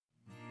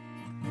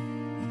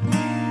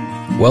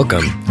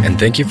Welcome, and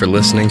thank you for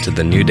listening to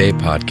the New Day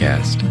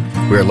podcast.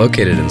 We are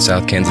located in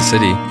South Kansas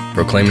City,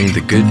 proclaiming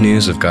the good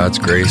news of God's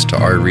grace to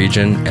our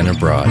region and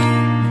abroad.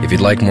 If you'd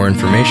like more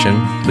information,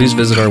 please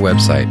visit our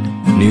website,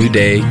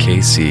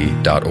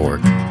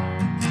 newdaykc.org.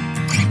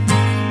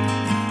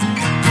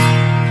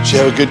 Did you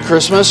have a good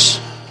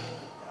Christmas?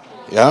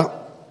 Yeah?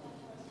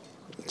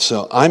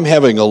 So I'm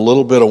having a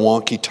little bit of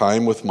wonky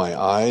time with my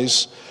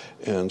eyes,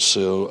 and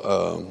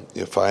so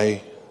if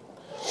I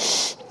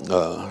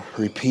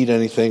repeat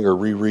anything or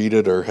reread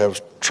it or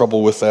have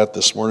trouble with that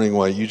this morning,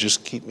 well, you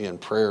just keep me in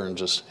prayer and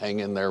just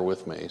hang in there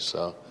with me.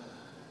 So,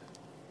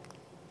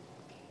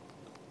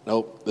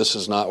 nope, this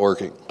is not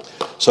working.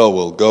 So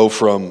we'll go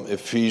from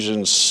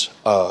Ephesians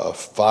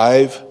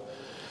 5.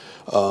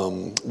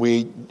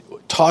 We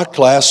talked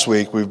last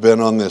week. We've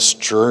been on this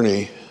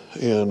journey,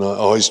 and I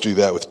always do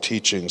that with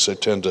teachings. I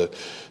tend to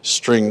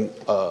string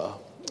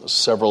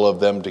several of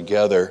them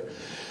together.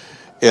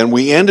 And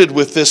we ended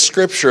with this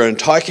scripture and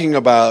talking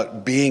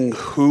about being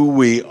who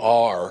we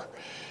are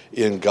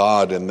in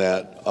God, and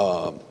that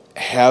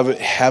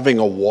having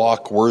a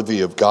walk worthy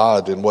of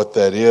God and what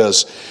that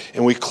is.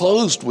 And we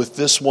closed with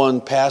this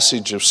one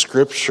passage of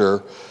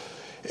scripture,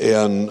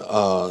 and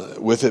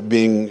with it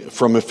being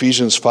from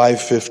Ephesians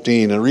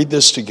 5:15. And read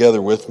this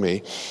together with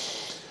me.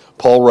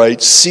 Paul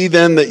writes, "See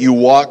then that you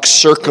walk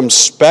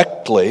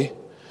circumspectly,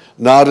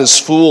 not as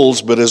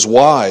fools, but as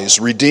wise,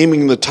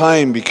 redeeming the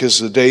time because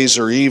the days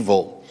are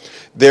evil.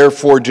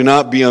 Therefore, do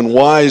not be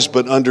unwise,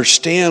 but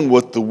understand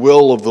what the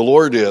will of the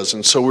Lord is."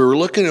 And so we were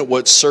looking at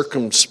what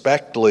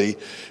circumspectly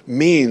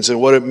means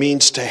and what it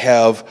means to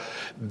have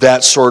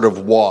that sort of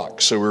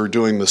walk. So we were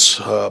doing this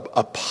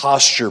a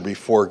posture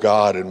before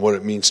God and what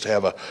it means to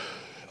have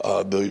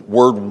the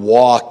word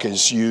walk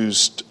is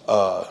used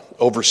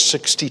over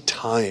 60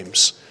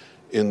 times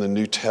in the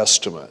New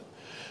Testament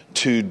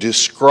to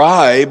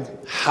describe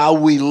how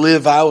we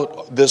live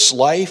out this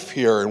life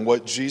here and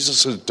what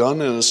Jesus has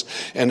done in us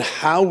and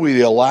how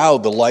we allow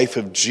the life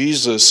of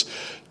Jesus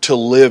to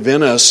live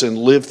in us and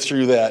live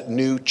through that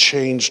new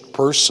changed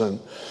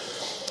person.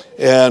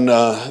 And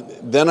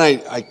then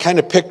I kind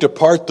of picked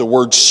apart the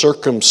word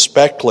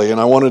circumspectly, and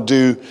I want to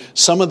do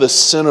some of the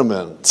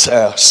synonyms,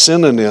 I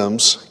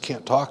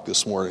can't talk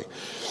this morning,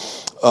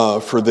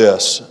 for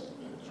this.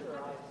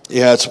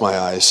 Yeah, it's my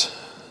eyes.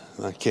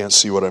 I can't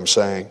see what I'm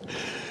saying.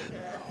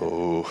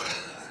 Oh,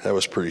 that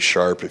was pretty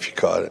sharp if you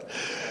caught it.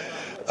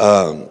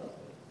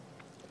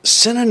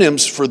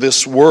 Synonyms for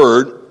this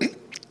word,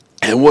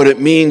 and what it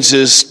means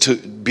is to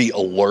be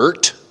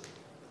alert,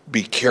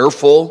 be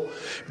careful,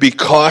 be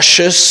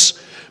cautious,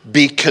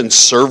 be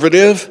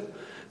conservative,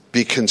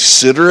 be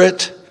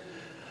considerate,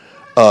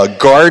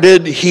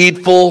 guarded,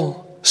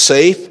 heedful,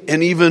 safe,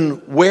 and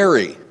even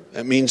wary.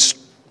 That means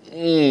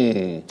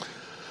looking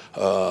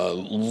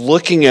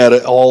at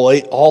it,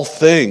 all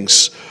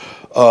things.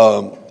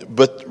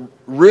 But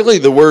really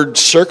the word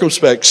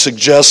circumspect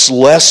suggests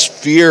less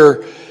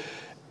fear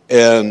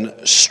and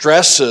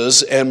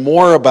stresses and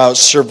more about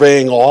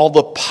surveying all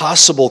the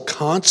possible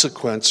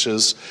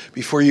consequences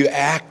before you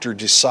act or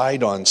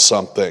decide on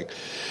something.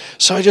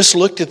 So I just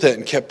looked at that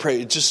and kept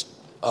praying. This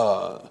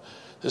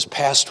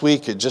past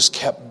week, it just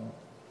kept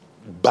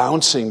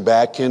bouncing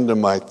back into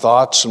my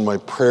thoughts and my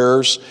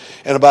prayers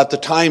and about the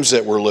times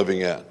that we're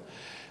living in.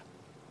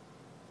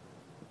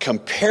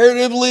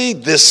 Comparatively,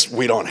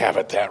 we don't have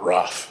it that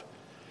rough.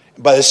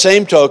 By the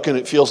same token,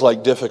 it feels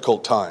like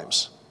difficult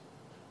times.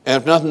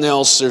 And if nothing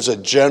else, there's a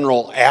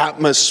general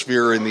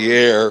atmosphere in the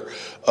air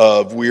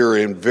of we're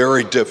in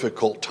very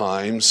difficult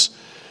times.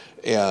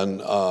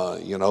 And,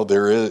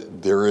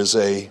 there is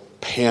a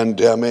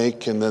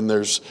pandemic, and then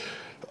there's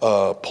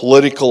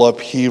political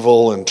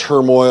upheaval and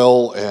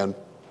turmoil, and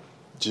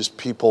just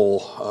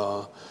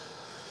people...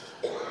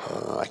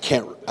 I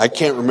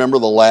can't remember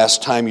the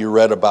last time you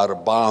read about a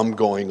bomb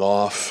going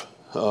off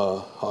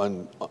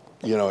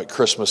at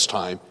Christmas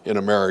time in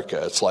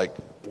America. It's like,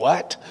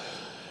 what?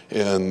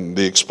 And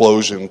the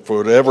explosion, for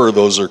whatever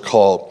those are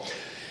called.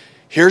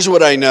 Here's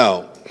what I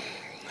know.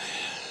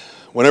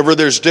 Whenever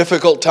there's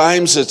difficult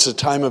times, it's a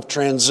time of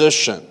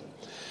transition.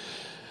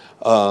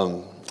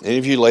 Any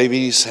of you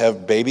ladies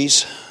have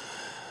babies?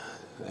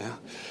 Yeah.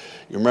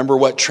 You remember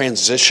what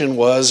transition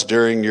was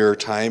during your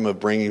time of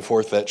bringing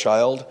forth that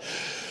child?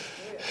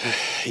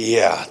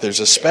 Yeah, there's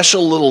a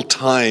special little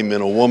time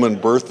in a woman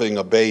birthing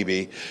a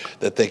baby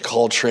that they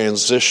call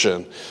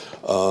transition.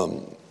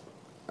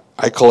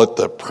 I call it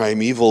the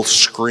primeval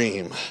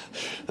scream.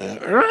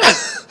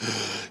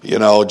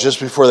 Just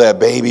before that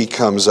baby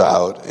comes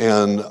out.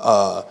 And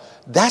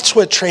that's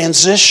what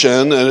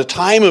transition and a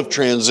time of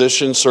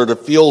transition sort of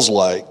feels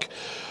like.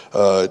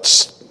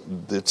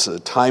 It's a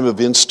time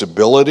of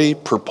instability,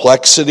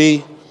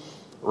 perplexity.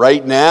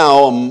 Right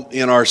now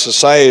in our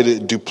society,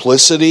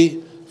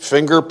 duplicity,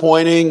 finger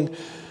pointing,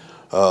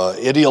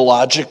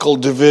 ideological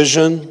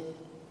division.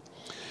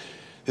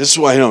 This is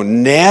why I know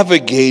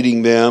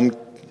navigating them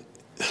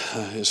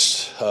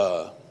is,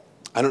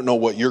 I don't know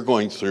what you're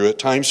going through. At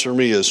times for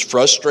me is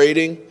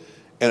frustrating,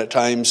 and at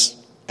times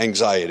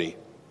anxiety,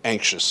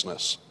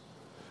 anxiousness.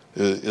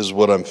 is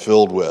what I'm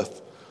filled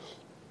with.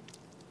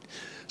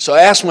 So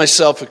I asked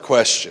myself a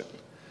question.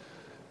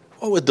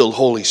 What would the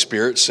Holy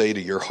Spirit say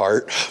to your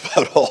heart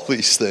about all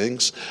these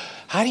things?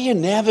 How do you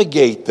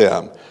navigate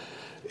them?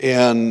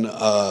 And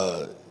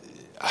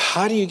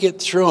how do you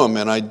get through them?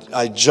 And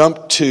I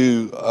jumped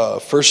to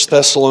 1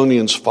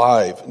 Thessalonians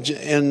 5.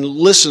 And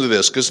listen to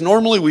this, because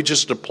normally we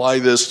just apply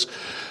this.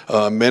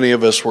 Many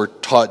of us were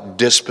taught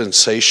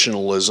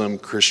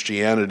dispensationalism,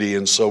 Christianity,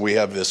 and so we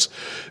have this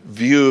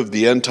view of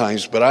the end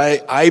times. But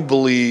I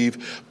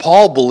believe,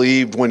 Paul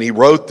believed when he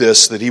wrote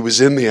this that he was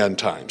in the end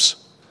times.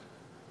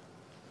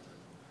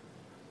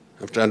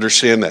 You have to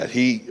understand that.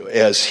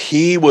 As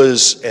he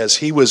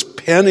was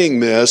penning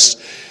this,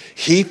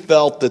 he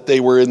felt that they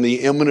were in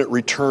the imminent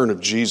return of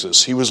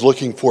Jesus. He was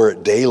looking for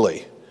it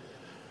daily.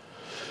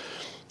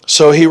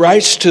 So he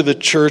writes to the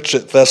church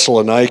at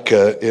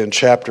Thessalonica in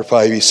chapter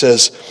 5. He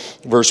says,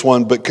 verse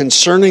 1, "But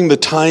concerning the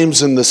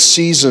times and the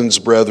seasons,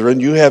 brethren,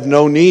 you have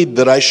no need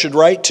that I should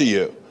write to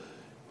you."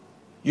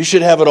 You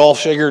should have it all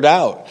figured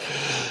out.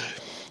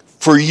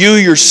 "For you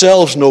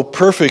yourselves know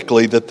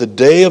perfectly that the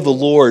day of the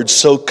Lord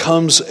so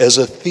comes as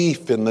a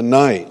thief in the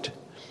night.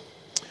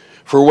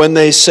 For when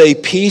they say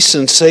peace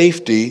and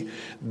safety,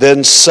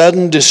 then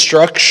sudden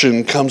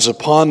destruction comes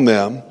upon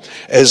them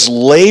as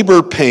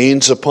labor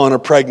pains upon a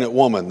pregnant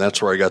woman."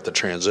 That's where I got the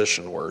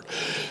transition word.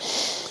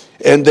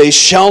 "And they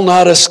shall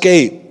not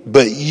escape.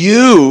 But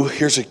you,"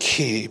 here's a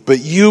key, "but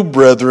you,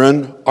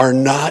 brethren, are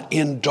not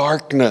in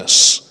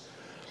darkness,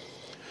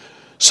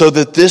 so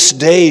that this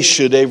day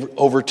should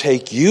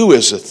overtake you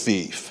as a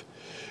thief.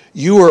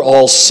 You are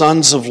all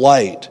sons of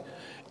light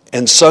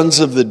and sons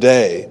of the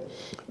day.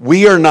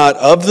 We are not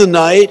of the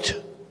night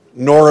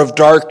nor of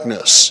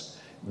darkness.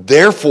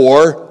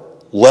 Therefore,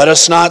 let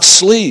us not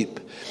sleep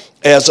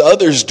as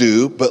others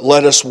do, but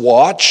let us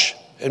watch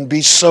and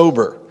be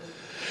sober.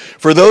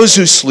 For those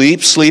who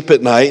sleep, sleep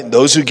at night, and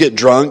those who get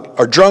drunk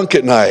are drunk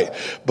at night.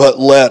 But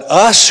let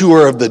us who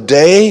are of the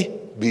day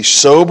be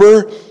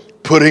sober,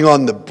 putting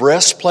on the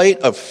breastplate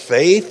of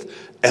faith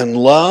and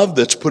love,"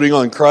 that's putting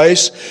on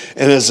Christ,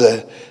 "and as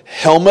a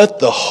helmet,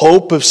 the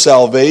hope of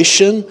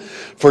salvation.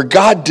 For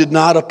God did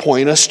not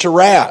appoint us to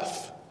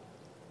wrath."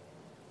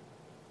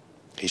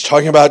 He's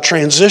talking about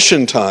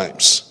transition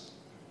times.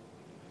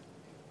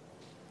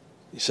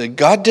 He said,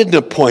 God didn't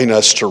appoint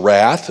us to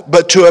wrath,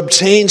 but to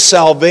obtain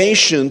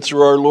salvation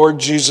through our Lord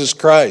Jesus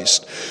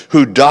Christ,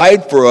 who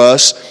died for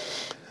us.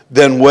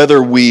 Then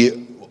whether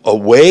we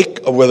wake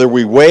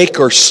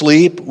or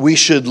sleep, we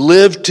should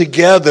live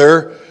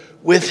together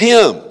with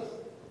Him.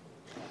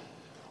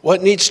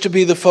 What needs to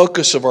be the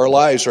focus of our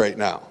lives right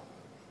now?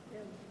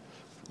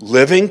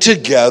 Living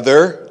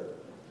together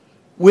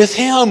with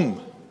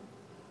Him.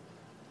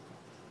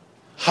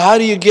 How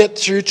do you get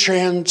through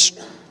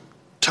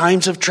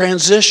times of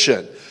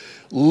transition?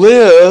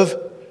 Live,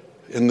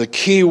 and the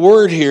key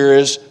word here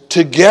is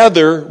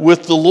together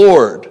with the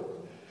Lord.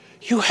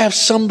 You have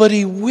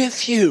somebody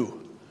with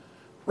you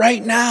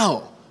right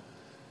now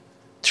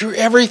through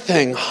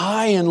everything,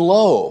 high and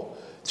low,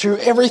 through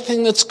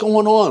everything that's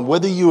going on.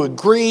 Whether you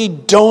agree,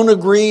 don't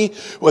agree,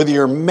 whether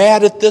you're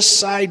mad at this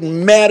side,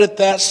 mad at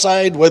that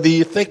side, whether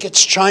you think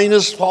it's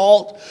China's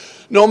fault,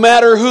 no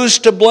matter who's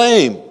to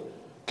blame.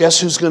 Guess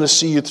who's going to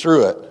see you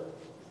through it?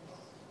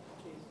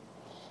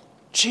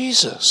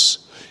 Jesus.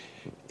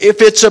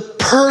 If it's a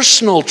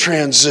personal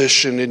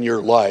transition in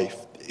your life,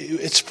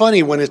 it's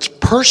funny, when it's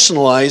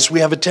personalized, we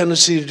have a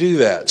tendency to do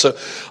that. So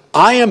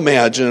I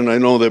imagine, and I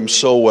know them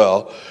so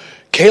well,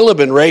 Caleb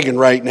and Reagan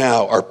right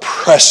now are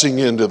pressing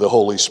into the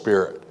Holy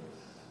Spirit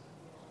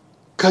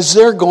because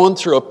they're going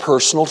through a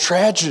personal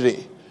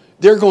tragedy.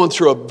 They're going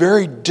through a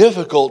very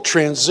difficult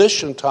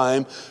transition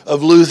time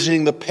of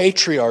losing the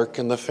patriarch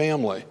in the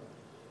family.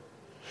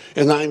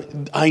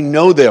 And I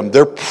know them.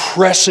 They're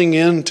pressing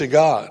into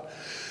God.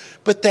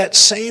 But that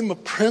same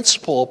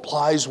principle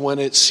applies when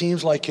it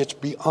seems like it's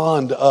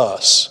beyond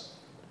us.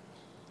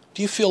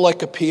 Do you feel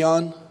like a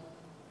peon?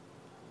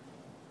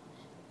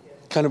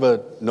 Kind of a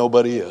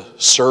nobody, a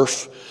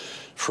serf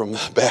from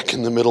back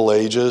in the Middle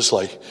Ages?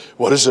 Like,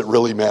 what does it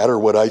really matter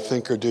what I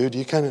think or do? Do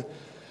you kind of...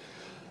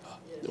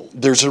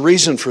 There's a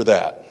reason for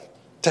that.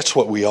 That's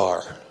what we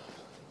are.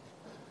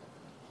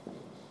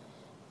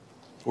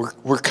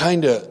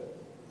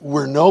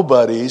 We're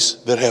nobodies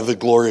that have the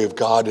glory of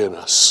God in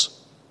us.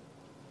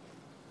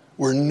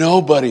 We're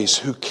nobodies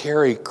who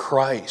carry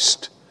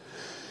Christ.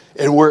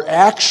 And we're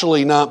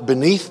actually not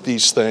beneath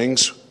these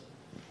things.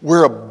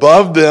 We're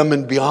above them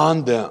and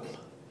beyond them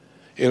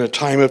in a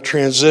time of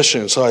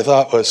transition. So I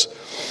thought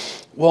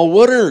well,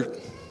 what are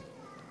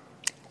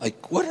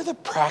the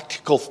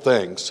practical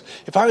things?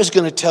 If I was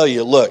going to tell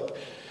you, look,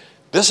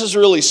 this is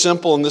really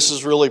simple and this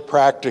is really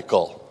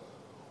practical,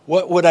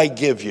 what would I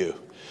give you?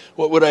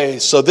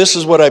 So this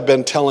is what I've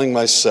been telling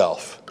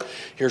myself.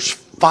 Here's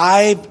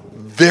 5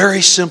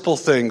 very simple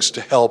things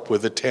to help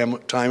with a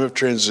time of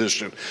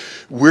transition.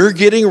 We're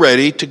getting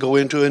ready to go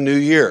into a new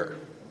year.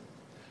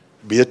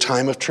 Be a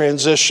time of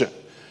transition.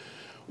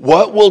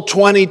 What will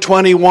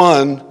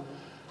 2021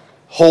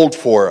 hold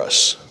for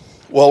us?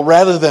 Well,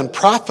 rather than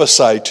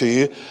prophesy to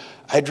you,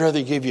 I'd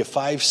rather give you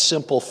 5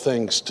 simple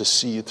things to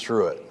see you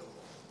through it.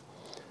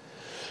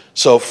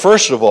 So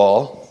first of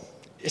all,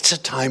 it's a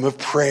time of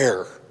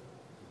prayer.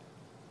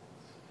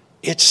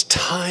 It's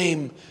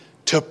time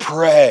to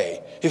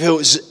pray. If it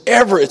was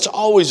ever, it's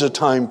always a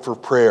time for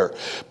prayer.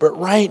 But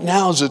right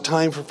now is a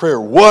time for prayer.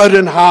 What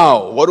and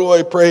how? What do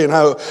I pray and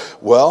how?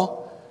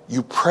 Well,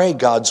 you pray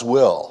God's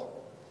will.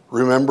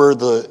 Remember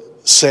the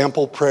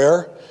sample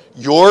prayer?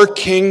 Your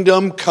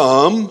kingdom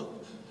come,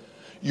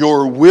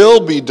 your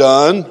will be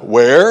done,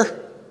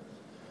 where?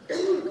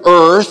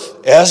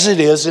 Earth as it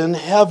is in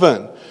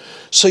heaven.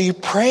 So you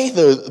pray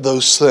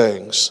those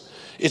things.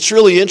 It's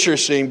really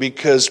interesting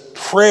because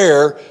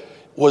prayer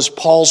was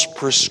Paul's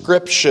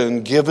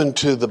prescription given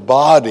to the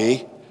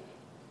body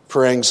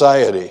for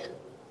anxiety.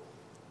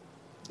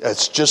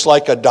 It's just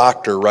like a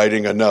doctor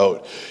writing a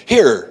note.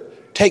 Here,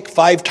 take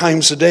 5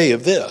 times a day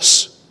of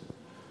this.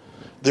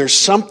 There's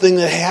something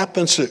that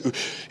happens,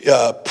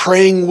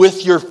 praying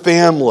with your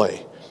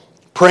family,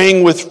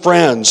 praying with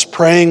friends,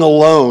 praying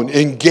alone,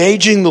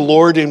 engaging the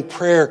Lord in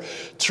prayer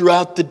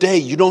throughout the day.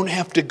 You don't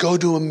have to go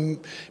to a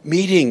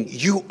meeting.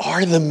 You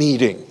are the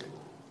meeting.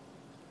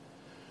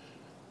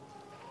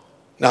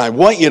 Now, I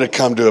want you to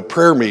come to a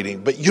prayer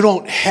meeting, but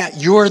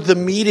you're the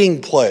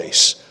meeting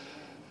place.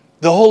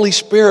 The Holy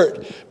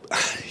Spirit,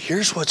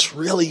 here's what's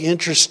really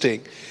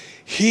interesting.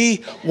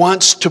 He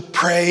wants to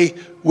pray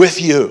with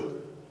you.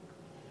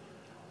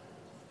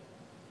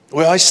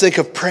 We always think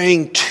of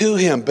praying to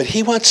Him, but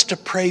He wants to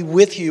pray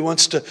with you. He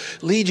wants to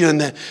lead you.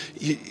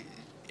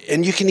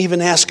 And you can even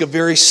ask a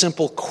very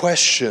simple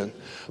question.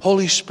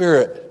 Holy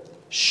Spirit,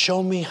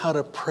 show me how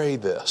to pray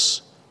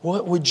this.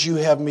 What would you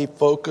have me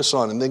focus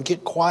on? And then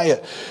get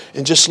quiet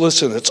and just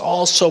listen. It's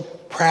all so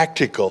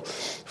practical.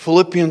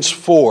 Philippians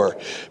 4,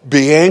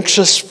 be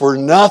anxious for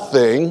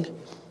nothing,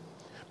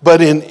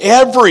 but in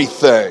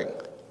everything,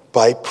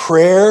 by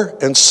prayer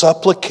and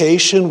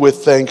supplication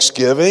with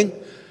thanksgiving,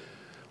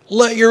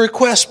 let your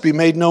requests be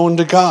made known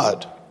to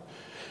God.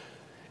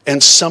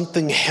 And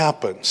something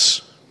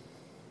happens.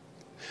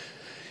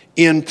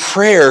 In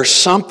prayer,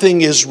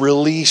 something is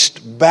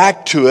released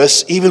back to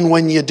us even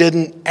when you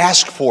didn't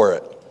ask for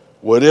it.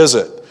 What is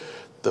it?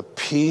 The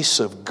peace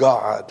of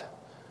God,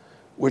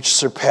 which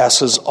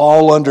surpasses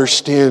all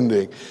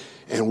understanding.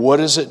 And what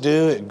does it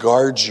do? It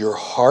guards your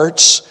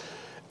hearts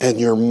and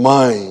your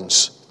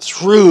minds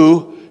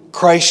through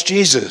Christ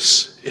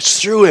Jesus.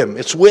 It's through Him.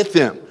 It's with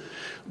Him.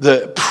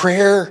 The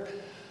prayer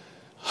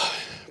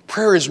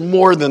is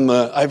more than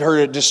I've heard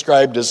it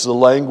described as the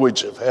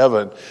language of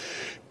heaven.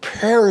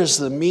 Prayer is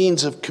the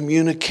means of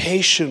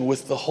communication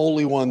with the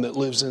Holy One that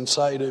lives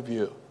inside of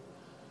you.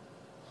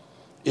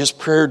 Is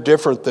prayer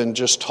different than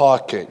just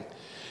talking?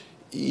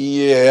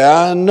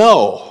 Yeah,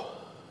 no.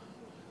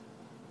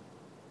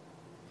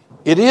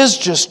 It is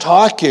just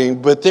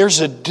talking, but there's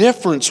a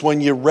difference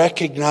when you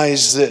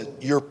recognize that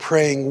you're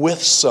praying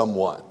with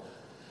someone.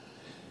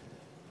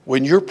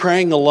 When you're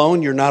praying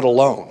alone, you're not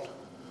alone.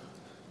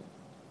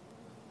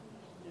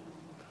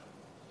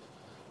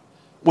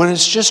 When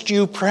it's just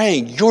you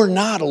praying, you're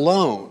not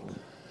alone.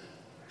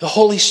 The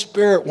Holy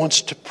Spirit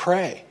wants to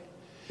pray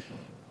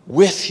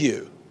with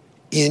you,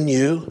 in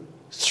you,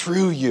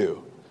 through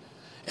you.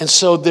 And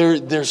so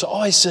there's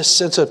always this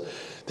sense of,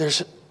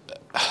 this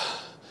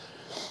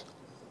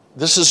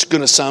is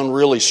going to sound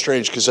really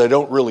strange because I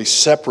don't really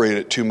separate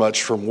it too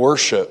much from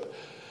worship,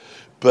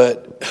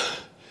 but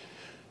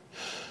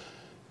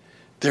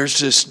there's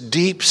this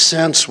deep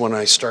sense when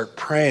I start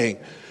praying,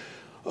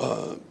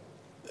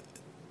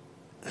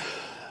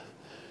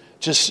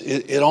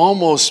 it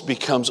almost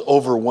becomes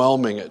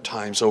overwhelming at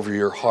times over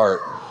your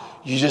heart.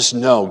 You just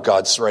know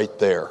God's right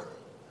there.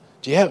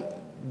 Do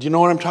you know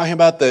what I'm talking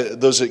about?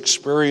 Those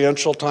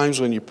experiential times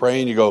when you pray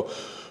and you go,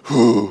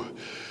 whew.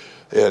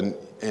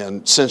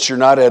 And since you're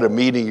not at a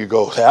meeting, you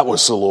go, that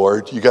was the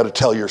Lord. You got to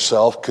tell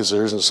yourself because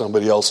there isn't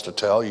somebody else to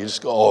tell. You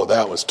just go, oh,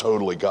 that was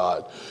totally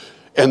God.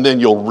 And then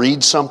you'll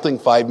read something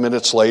 5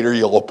 minutes later,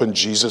 you'll open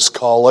Jesus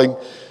Calling,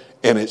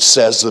 and it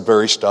says the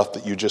very stuff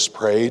that you just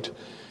prayed.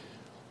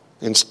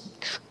 And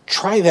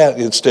try that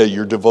instead.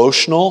 Your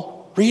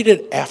devotional, read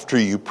it after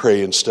you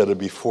pray instead of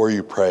before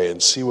you pray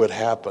and see what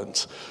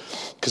happens.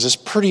 Because it's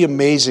pretty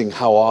amazing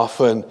how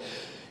often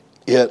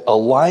it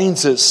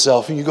aligns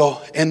itself and you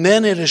go, and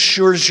then it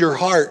assures your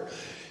heart.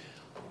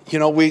 You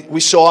know,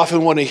 we so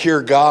often want to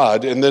hear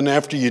God, and then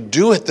after you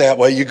do it that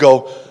way, you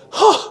go,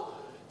 huh,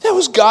 that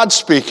was God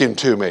speaking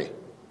to me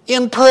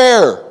in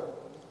prayer.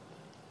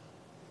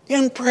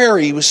 In prayer,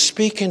 He was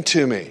speaking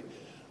to me.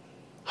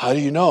 How do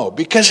you know?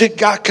 Because it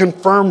got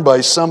confirmed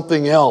by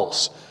something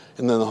else.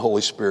 And then the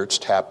Holy Spirit's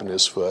tapping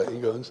His foot. He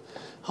goes,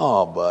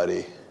 oh,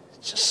 buddy,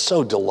 just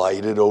so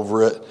delighted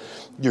over it.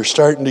 You're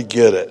starting to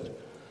get it.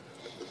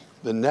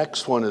 The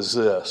next one is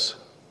this.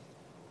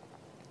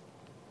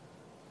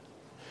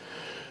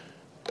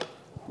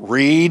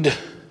 Read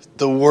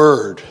the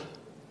Word.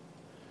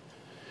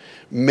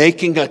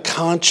 Making a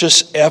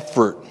conscious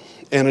effort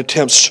and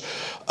attempts.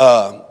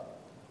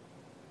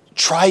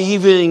 Try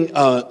even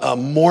a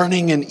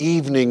morning and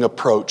evening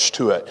approach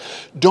to it.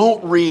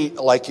 Don't read,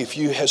 like if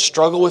you have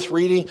struggled with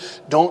reading,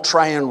 don't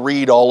try and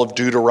read all of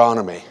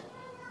Deuteronomy.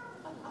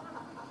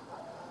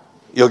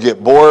 You'll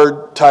get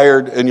bored,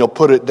 tired, and you'll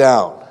put it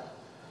down.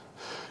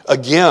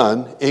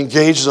 Again,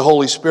 engage the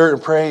Holy Spirit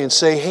and pray and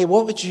say, hey,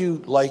 what do you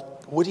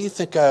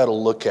think I ought to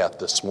look at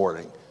this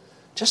morning?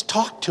 Just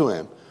talk to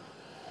him.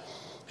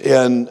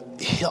 And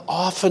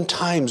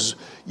oftentimes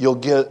you'll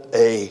get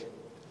a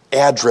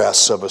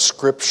address of a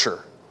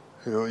scripture.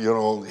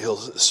 You'll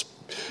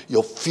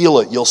feel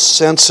it, you'll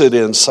sense it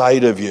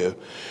inside of you.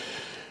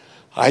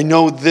 I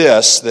know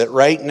this, that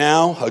right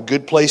now a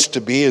good place to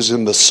be is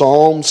in the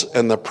Psalms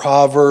and the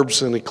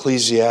Proverbs and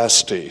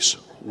Ecclesiastes.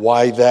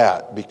 Why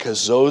that?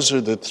 Because those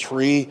are the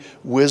 3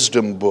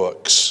 wisdom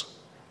books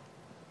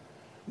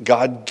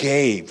God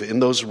gave in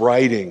those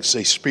writings.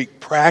 They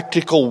speak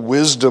practical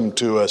wisdom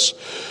to us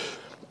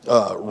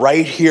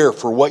right here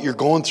for what you're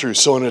going through.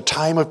 So in a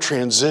time of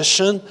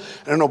transition,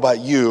 I don't know about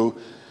you,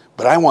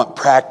 but I want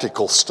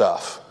practical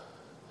stuff.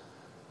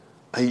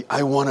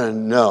 I want to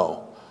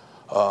know.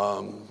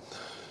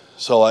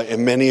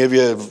 And many of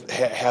you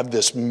have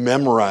this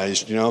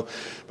memorized,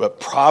 but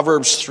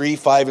Proverbs 3,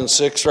 5, and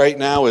 6 right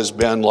now has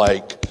been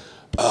like,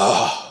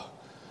 so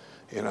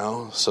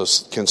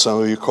can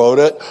some of you quote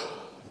it?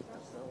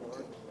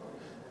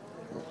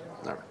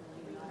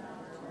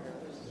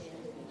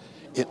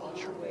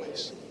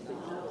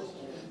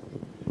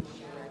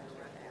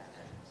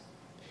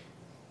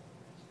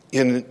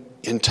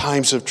 In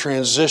times of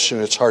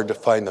transition, it's hard to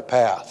find the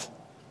path.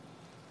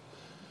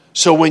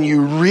 So when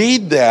you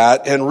read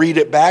that and read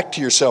it back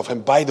to yourself,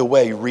 and by the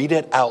way, read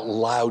it out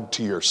loud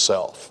to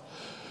yourself.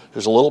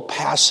 There's a little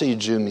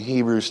passage in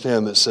Hebrews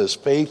 10 that says,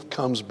 faith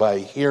comes by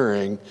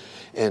hearing,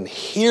 and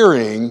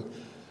hearing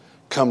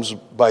comes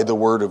by the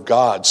word of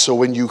God. So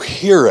when you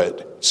hear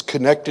it, it's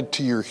connected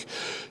to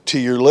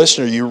your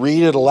listener. You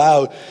read it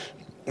aloud,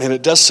 and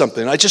it does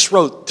something. I just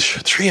wrote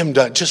 3 of them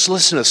done. Just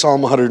listen to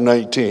Psalm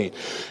 119.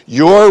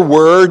 Your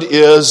word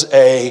is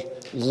a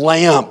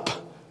lamp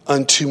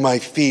unto my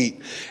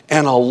feet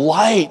and a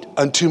light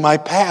unto my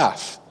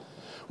path.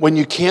 When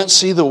you can't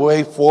see the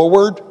way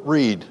forward,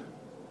 read.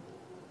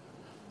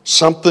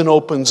 Something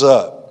opens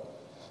up.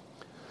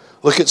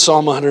 Look at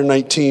Psalm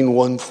 119,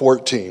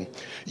 114.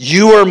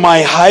 You are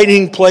my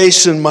hiding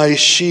place and my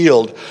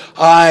shield.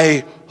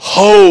 I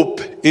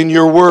hope in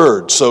your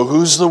word. So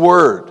who's the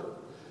word?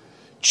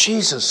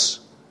 Jesus.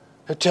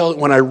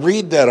 When I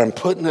read that, I'm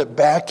putting it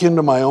back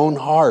into my own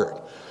heart.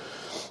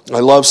 I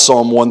love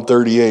Psalm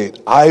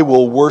 138. I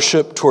will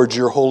worship towards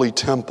your holy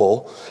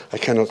temple. I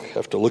kind of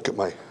have to look at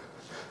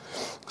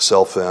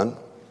myself then.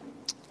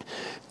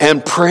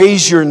 And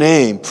praise your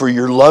name for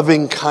your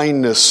loving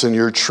kindness and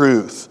your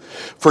truth.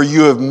 For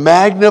you have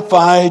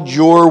magnified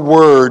your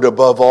word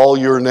above all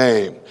your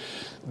name.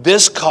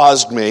 This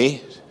caused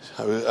me,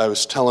 I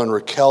was telling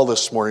Raquel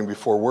this morning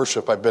before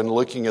worship, I've been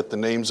looking at the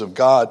names of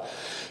God,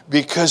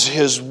 because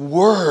his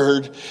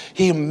word,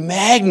 he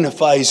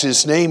magnifies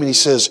his name, and he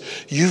says,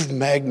 you've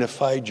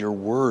magnified your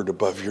word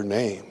above your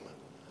name.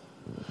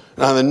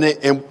 Now,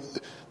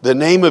 the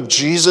name of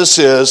Jesus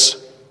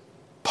is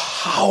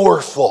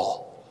powerful.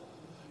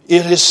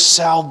 It is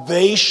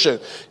salvation.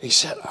 He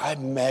said, I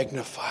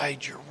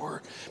magnified your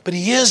word. But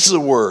he is the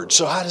word.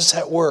 So how does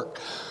that work?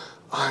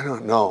 I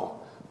don't know.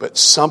 But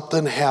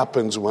something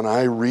happens when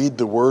I read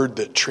the word,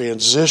 that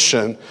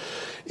transition,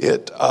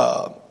 it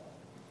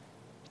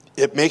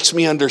makes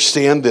me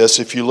understand this.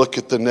 If you look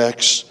at the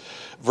next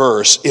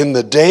verse, in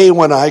the day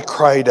when I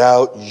cried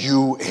out,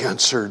 you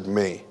answered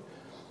me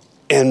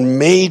and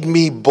made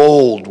me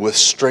bold with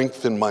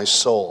strength in my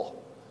soul.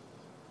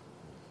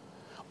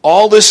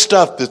 All this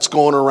stuff that's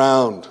going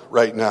around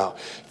right now,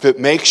 if it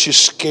makes you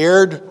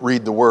scared,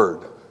 read the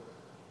word.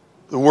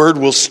 The word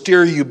will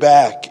steer you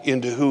back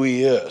into who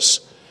he is.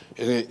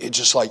 And it's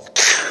just like,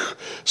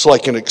 it's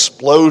like an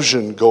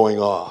explosion going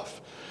off.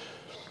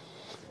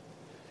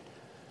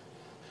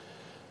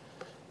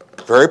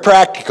 Very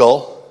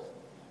practical.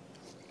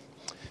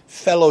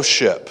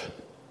 Fellowship.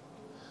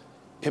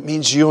 It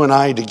means you and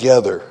I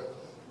together.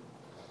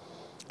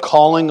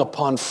 Calling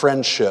upon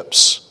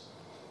friendships.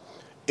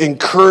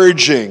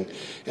 Encouraging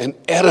and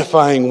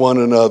edifying one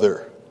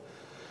another.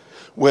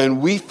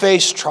 When we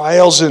face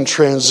trials and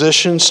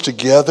transitions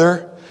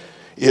together,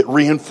 it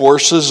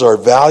reinforces our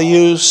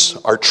values,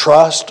 our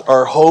trust,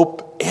 our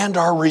hope, and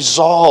our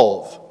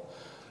resolve.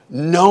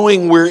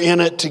 Knowing we're in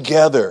it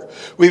together.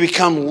 We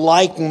become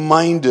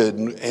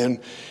like-minded. And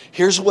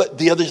here's what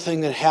the other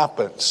thing that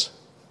happens.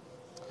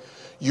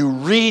 You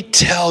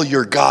retell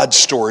your God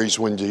stories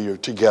when you're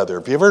together.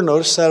 Have you ever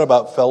noticed that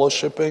about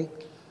fellowshipping?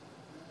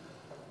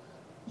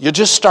 You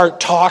just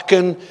start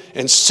talking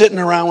and sitting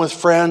around with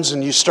friends,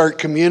 and you start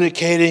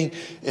communicating,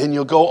 and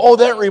you'll go, oh,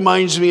 that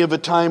reminds me of a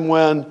time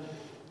when,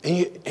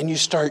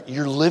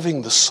 you're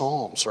living the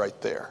Psalms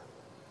right there.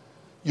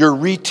 You're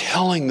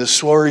retelling the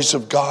stories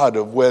of God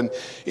of when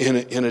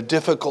in a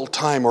difficult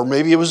time, or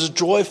maybe it was a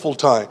joyful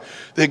time,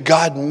 that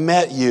God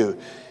met you,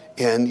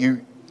 and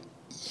you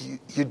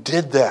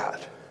did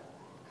that.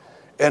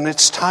 And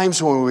it's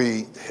times when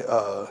we,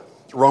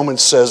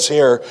 Romans says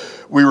here,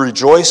 we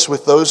rejoice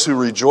with those who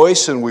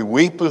rejoice and we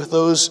weep with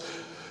those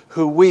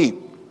who weep.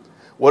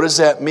 What does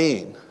that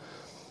mean?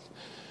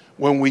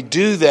 When we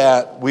do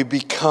that, we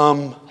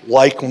become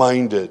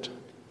like-minded.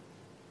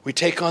 We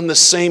take on the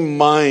same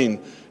mind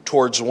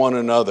towards one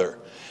another.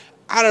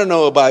 I don't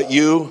know about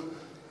you.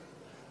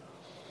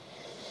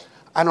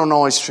 I don't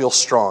always feel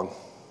strong.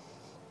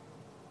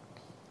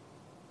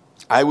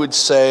 I would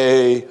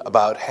say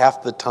about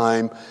half the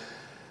time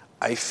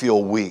I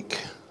feel weak.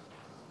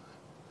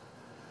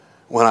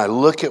 When I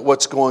look at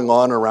what's going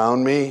on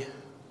around me,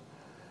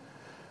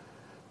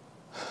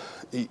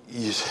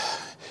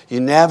 you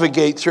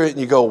navigate through it and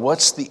you go,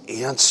 what's the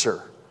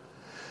answer?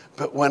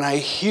 But when I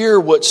hear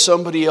what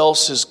somebody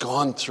else has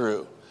gone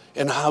through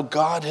and how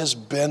God has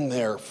been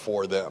there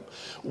for them,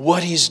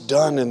 what He's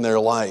done in their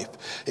life,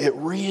 it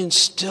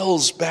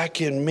reinstills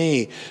back in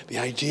me the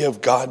idea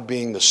of God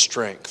being the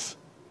strength,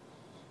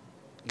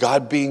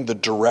 God being the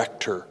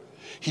director.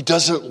 He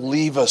doesn't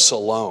leave us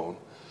alone.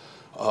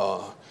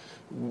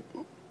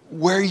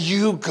 Where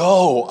you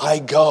go, I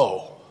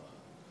go.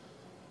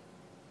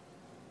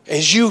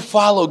 As you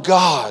follow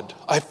God,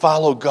 I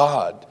follow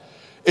God.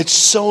 It's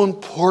so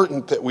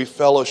important that we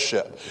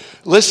fellowship.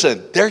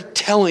 Listen, they're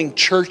telling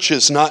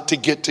churches not to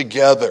get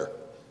together.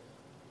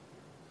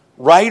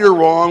 Right or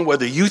wrong,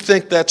 whether you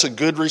think that's a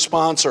good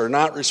response or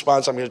not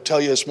response, I'm going to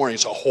tell you this morning,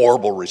 it's a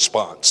horrible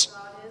response.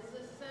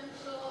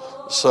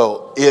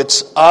 So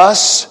it's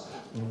us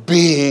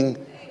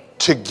being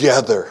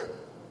together.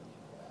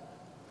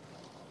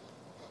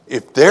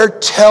 If they're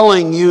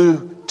telling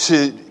you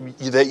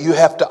that you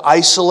have to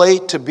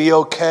isolate to be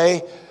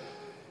okay,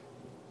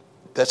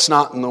 that's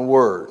not in the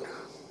Word.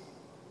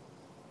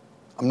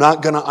 I'm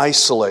not going to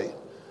isolate.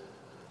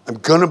 I'm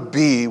going to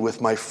be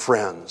with my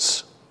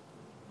friends.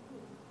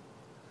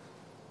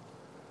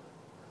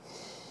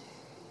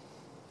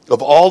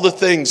 Of all the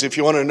things, if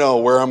you want to know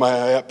where am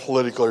I at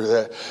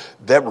politically,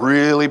 that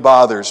really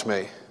bothers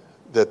me,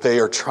 that they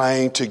are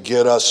trying to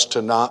get us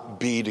to not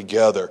be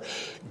together.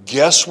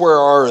 Guess where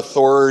our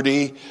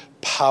authority,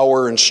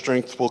 power, and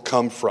strength will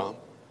come from?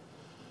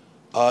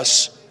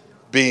 Us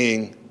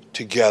being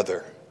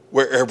together.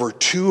 Wherever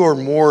two or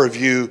more of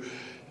you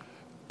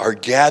are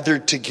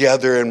gathered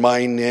together in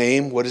my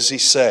name, what does he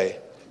say?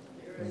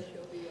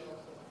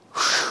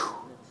 Whew.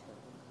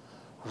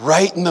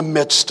 Right in the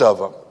midst of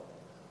them.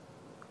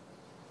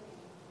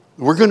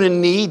 We're going to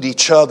need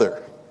each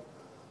other.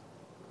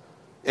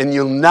 And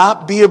you'll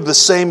not be of the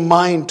same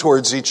mind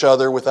towards each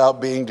other without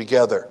being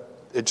together.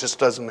 It just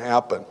doesn't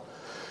happen.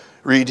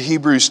 Read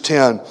Hebrews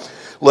 10.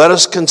 Let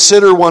us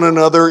consider one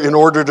another in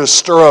order to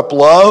stir up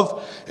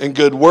love and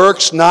good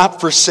works,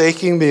 not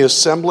forsaking the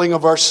assembling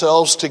of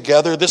ourselves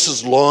together. This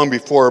is long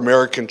before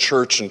American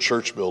church and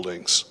church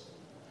buildings.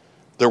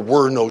 There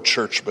were no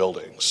church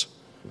buildings.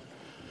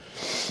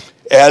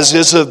 As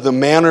is of the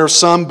manner of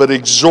some, but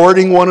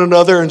exhorting one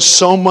another, and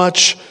so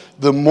much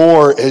the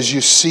more as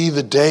you see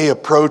the day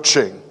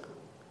approaching.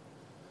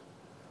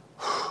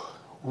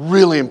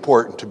 Really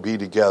important to be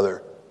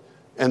together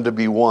and to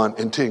be one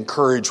and to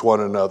encourage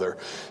one another.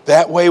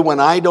 That way, when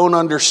I don't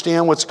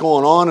understand what's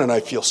going on and I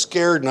feel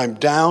scared and I'm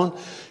down,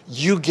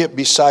 you get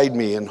beside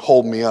me and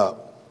hold me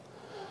up,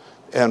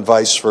 and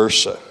vice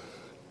versa.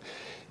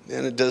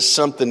 Then it does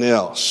something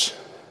else.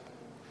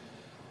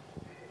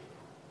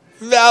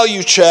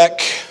 Value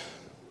check.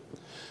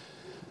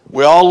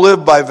 We all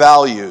live by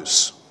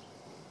values.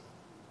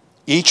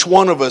 Each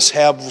one of us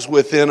has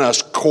within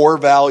us core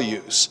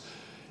values.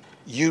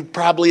 You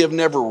probably have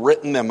never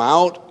written them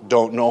out,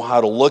 don't know how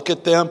to look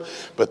at them,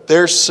 but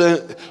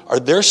are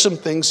there some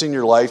things in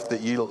your life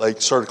that you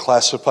sort of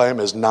classify them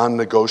as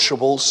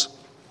non-negotiables?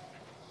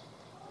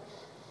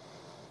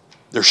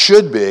 There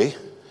should be.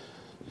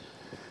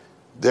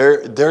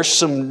 There's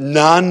some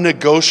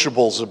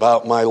non-negotiables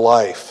about my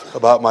life,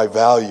 about my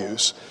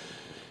values.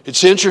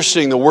 It's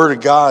interesting, the Word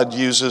of God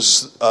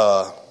uses,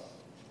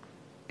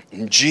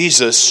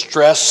 Jesus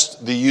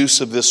stressed the use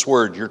of this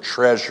word, your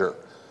treasure.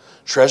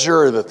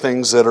 Treasure are the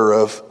things that are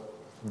of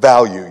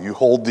value. You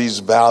hold these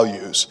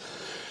values.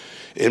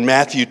 In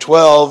Matthew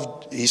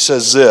 12, he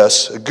says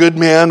this, a good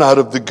man out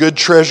of the good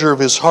treasure of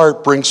his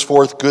heart brings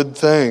forth good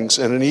things,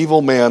 and an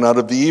evil man out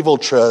of the evil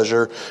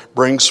treasure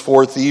brings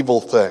forth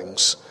evil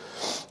things.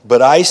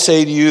 But I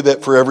say to you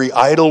that for every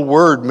idle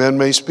word men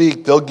may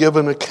speak, they'll give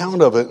an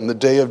account of it in the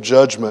day of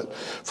judgment.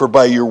 For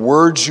by your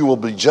words you will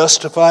be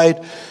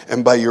justified,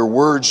 and by your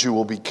words you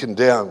will be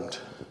condemned.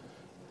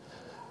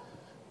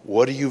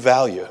 What do you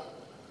value?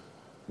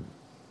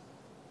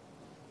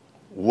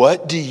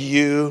 What are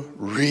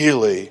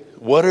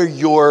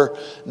your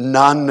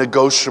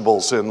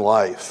non-negotiables in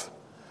life?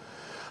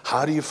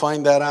 How do you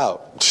find that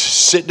out?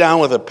 Sit down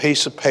with a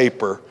piece of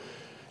paper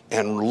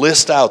and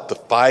list out the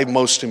 5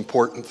 most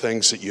important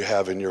things that you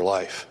have in your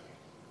life.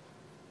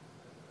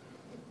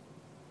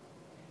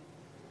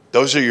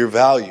 Those are your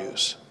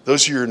values.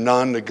 Those are your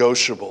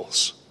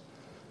non-negotiables.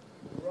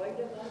 Write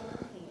them on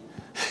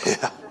the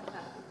Yeah.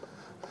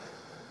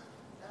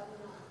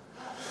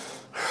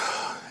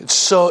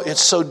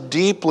 It's so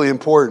deeply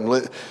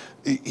important.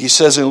 He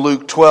says in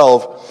Luke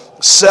 12,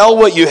 sell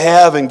what you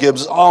have and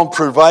give alms,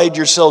 provide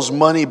yourselves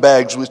money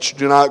bags which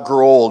do not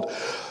grow old,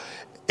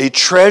 a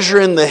treasure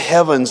in the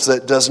heavens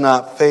that does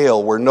not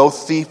fail, where no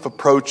thief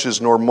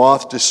approaches nor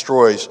moth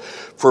destroys.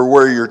 For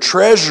where your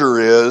treasure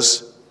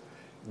is,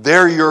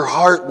 there your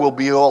heart will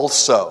be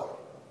also.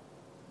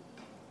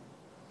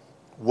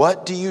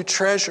 What do you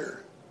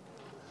treasure?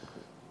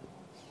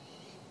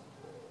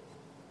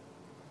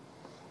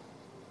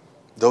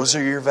 Those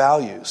are your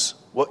values.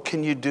 What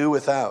can you do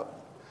without?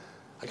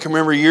 I can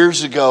remember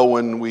years ago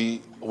when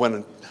the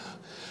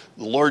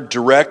Lord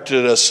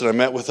directed us, and I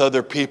met with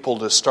other people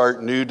to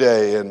start New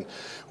Day, and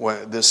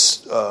when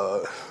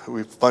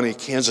funny,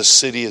 Kansas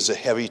City is a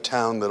heavy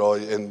town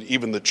and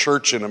even the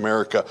church in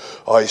America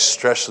always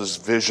stresses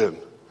vision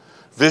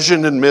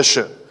and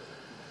mission.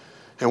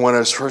 And when I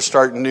was first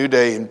starting New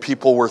Day, and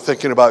people were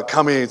thinking about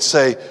coming, and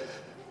say,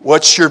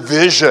 "What's your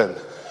vision?"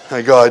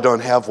 I go, "I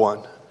don't have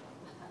one."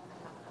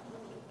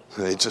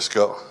 And they just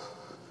go,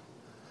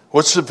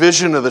 "What's the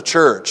vision of the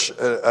church?"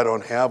 "I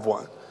don't have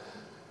one."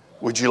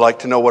 Would you like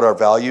to know what our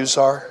values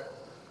are?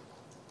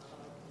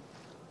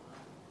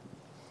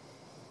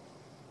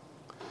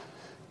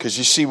 Because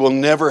you see, we'll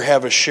never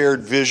have a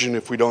shared vision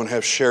if we don't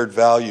have shared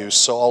values.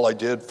 So all I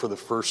did for the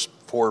first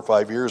 4 or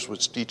 5 years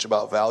was teach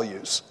about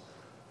values.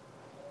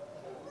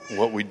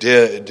 What we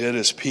did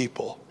as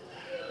people.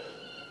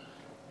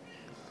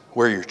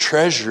 Where your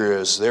treasure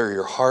is, there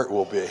your heart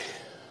will be.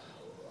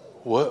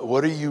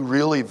 What are you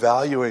really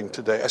valuing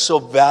today? I so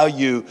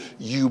value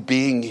you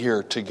being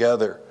here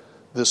together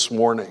this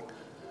morning.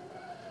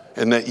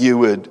 And that you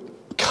would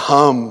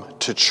come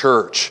to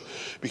church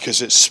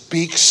because it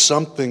speaks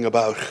something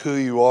about who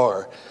you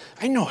are.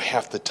 I know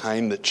half the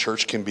time that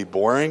church can be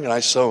boring, and I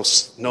so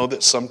know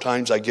that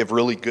sometimes I give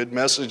really good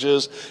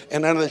messages,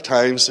 and other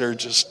times they're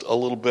just a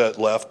little bit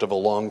left of a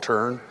long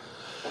turn.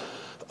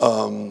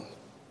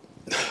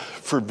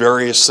 For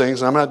various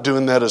things. I'm not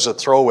doing that as a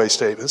throwaway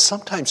statement.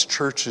 Sometimes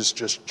church is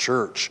just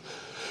church.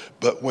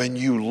 But when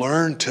you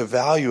learn to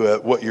value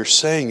it, what you're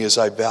saying is,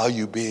 I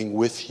value being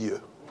with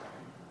you.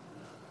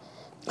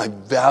 I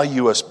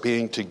value us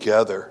being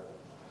together.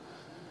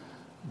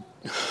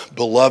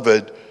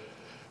 Beloved,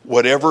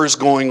 whatever is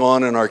going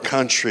on in our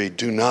country,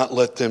 do not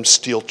let them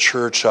steal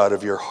church out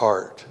of your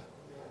heart.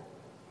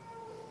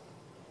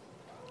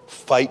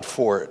 Fight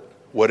for it.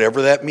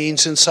 Whatever that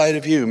means inside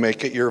of you,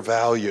 make it your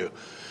value.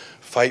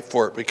 Fight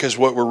for it, because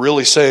what we're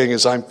really saying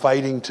is, I'm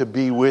fighting to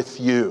be with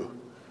you.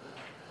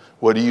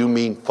 What do you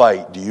mean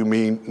fight? Do you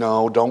mean,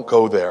 no, don't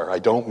go there. I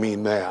don't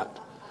mean that.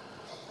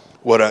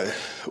 What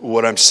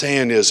I'm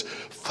saying is,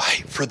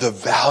 fight for the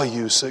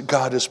values that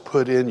God has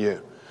put in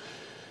you.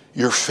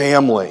 Your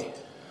family.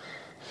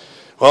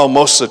 Well,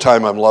 most of the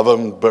time I'm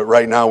loving, but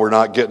right now we're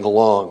not getting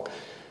along.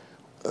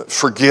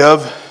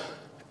 Forgive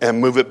and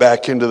move it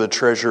back into the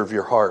treasure of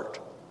your heart.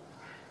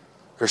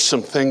 There's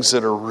some things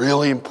that are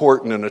really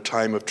important in a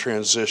time of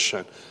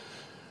transition.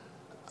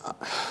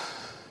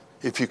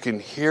 If you can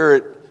hear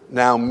it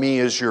now, me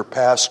as your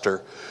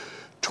pastor,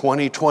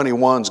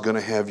 2021 is going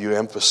to have you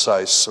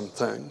emphasize some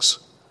things.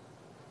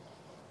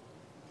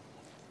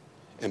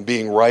 And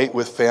being right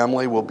with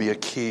family will be a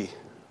key.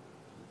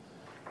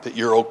 That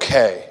you're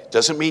okay.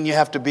 Doesn't mean you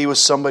have to be with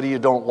somebody you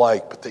don't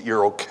like, but that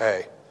you're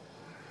okay.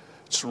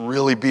 It's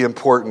really be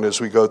important as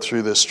we go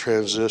through this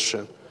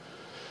transition.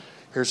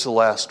 Here's the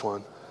last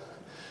one.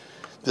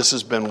 This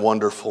has been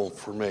wonderful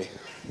for me.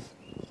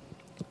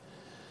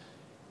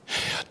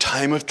 A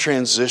time of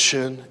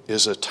transition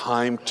is a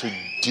time to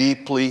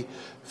deeply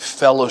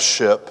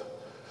fellowship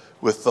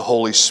with the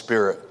Holy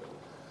Spirit.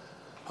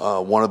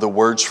 One of the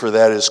words for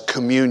that is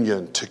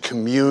communion, to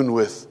commune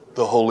with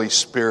the Holy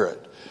Spirit.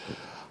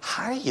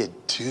 How do you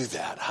do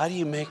that? How do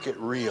you make it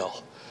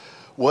real?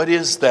 What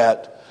is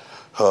that?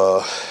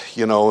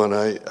 And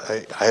I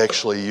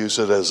actually use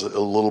it as a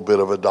little bit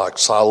of a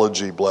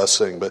doxology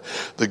blessing, but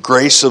the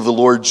grace of the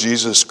Lord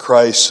Jesus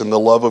Christ and the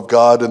love of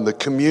God and the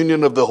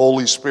communion of the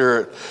Holy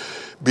Spirit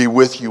be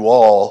with you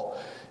all.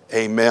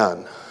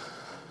 Amen.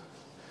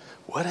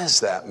 What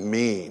does that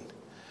mean?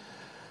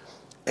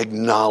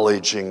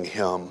 Acknowledging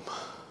Him.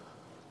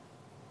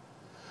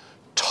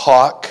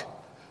 Talk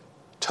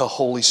to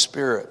Holy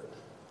Spirit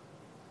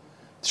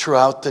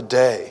throughout the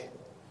day.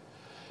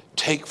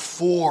 Take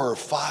 4 or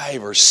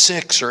 5 or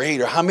 6 or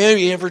 8 or how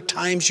many ever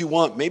times you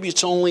want. Maybe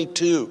it's only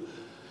 2.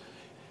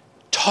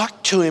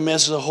 Talk to Him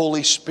as the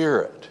Holy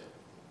Spirit.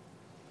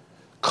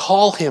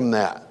 Call Him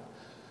that.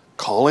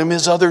 Call Him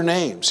His other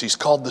names. He's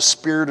called the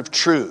Spirit of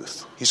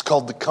Truth. He's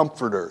called the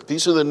Comforter.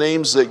 These are the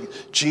names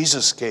that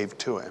Jesus gave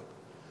to Him.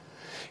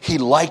 He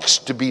likes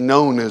to be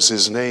known as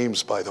His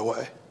names, by the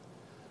way.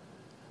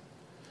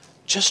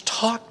 Just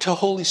talk to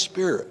Holy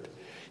Spirit.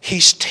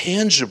 He's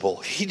tangible.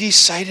 He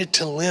decided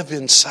to live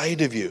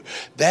inside of you.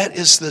 That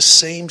is the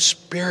same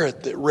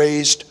Spirit that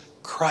raised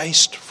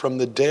Christ from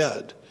the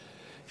dead.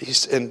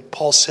 And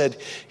Paul said,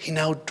 He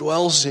now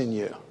dwells in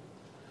you.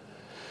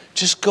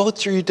 Just go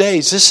through your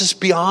days. This is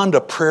beyond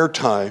a prayer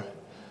time.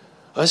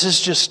 This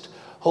is just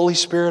Holy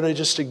Spirit, I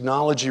just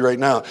acknowledge you right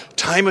now.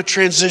 Time of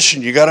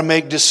transition, you got to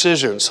make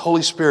decisions.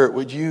 Holy Spirit,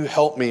 would you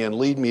help me and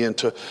lead me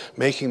into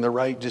making the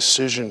right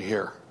decision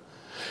here?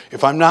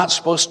 If I'm not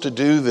supposed to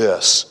do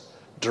this,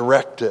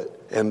 direct it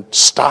and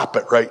stop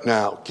it right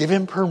now. Give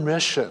him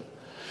permission.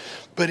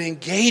 But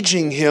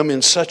engaging him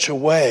in such a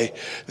way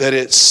that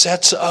it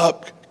sets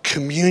up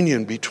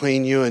communion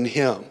between you and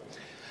him.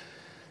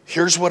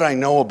 Here's what I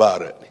know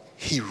about it.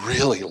 He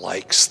really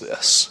likes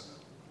this.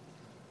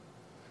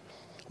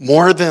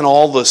 More than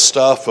all the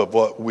stuff of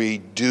what we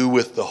do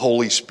with the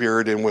Holy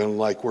Spirit and when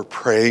like we're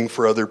praying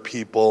for other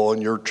people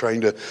and you're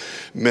trying to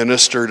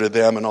minister to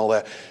them and all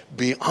that.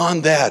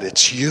 Beyond that,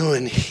 it's you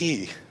and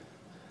he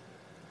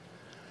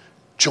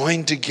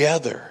joined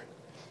together.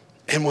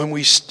 And when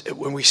we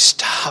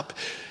stop,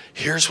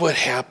 here's what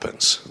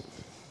happens.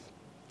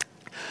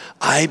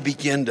 I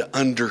begin to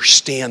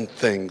understand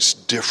things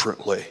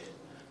differently.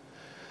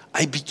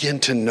 I begin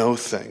to know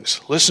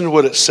things. Listen to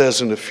what it says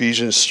in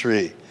Ephesians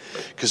 3.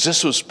 Because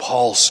this was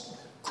Paul's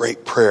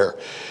great prayer.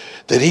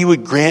 That he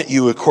would grant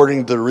you,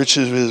 according to the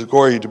riches of his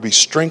glory, to be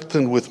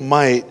strengthened with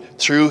might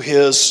through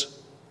his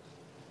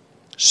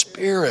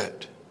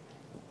Spirit.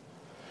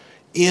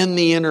 In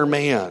the inner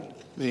man.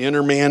 The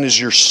inner man is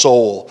your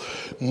soul,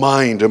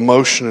 mind,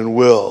 emotion, and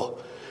will.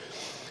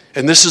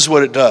 And this is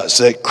what it does.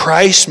 That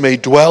Christ may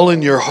dwell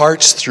in your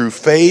hearts through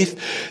faith,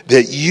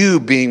 that you,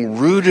 being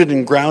rooted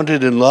and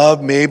grounded in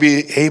love, may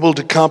be able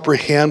to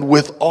comprehend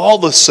with all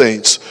the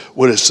saints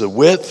what is the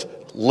width,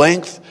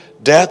 length,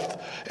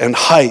 depth, and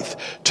height,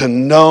 to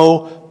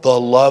know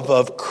the love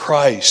of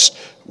Christ,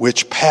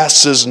 which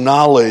passes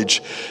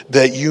knowledge,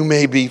 that you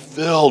may be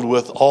filled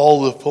with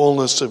all the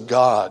fullness of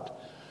God.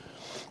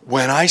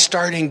 When I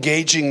start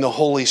engaging the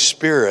Holy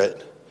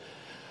Spirit,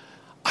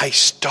 I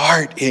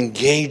start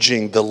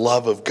engaging the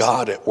love of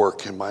God at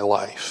work in my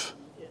life.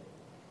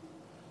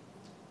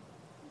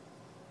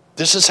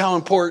 This is how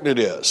important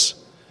it is.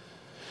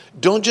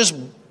 Don't just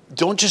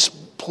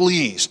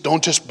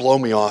blow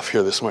me off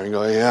here this morning.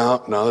 Go, yeah,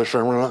 no,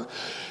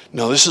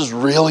 this is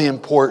really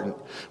important.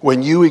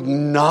 When you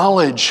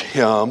acknowledge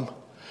him,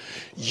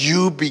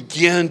 you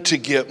begin to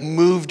get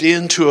moved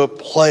into a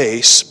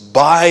place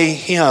by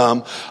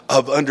him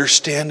of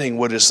understanding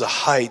what is the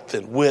height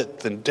and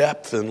width and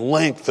depth and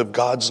length of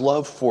God's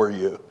love for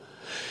you.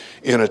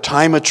 In a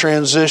time of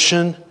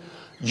transition,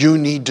 you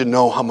need to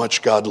know how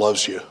much God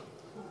loves you.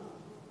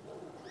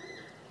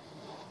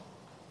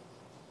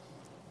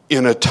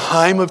 In a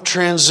time of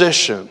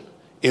transition,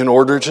 in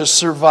order to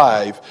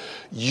survive,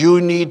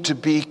 you need to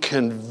be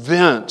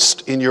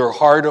convinced in your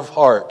heart of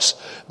hearts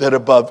that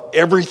above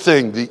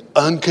everything, the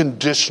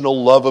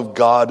unconditional love of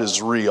God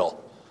is real.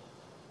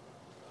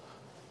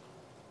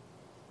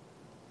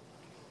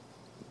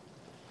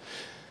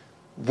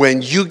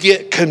 When you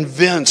get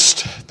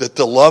convinced that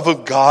the love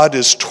of God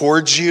is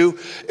towards you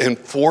and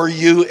for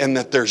you and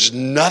that there's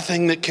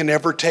nothing that can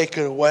ever take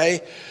it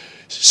away,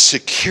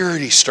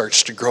 security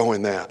starts to grow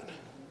in that.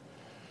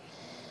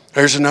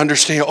 There's an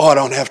understanding, I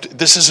don't have to,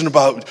 this isn't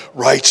about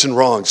rights and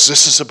wrongs.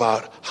 This is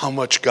about how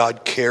much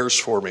God cares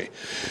for me.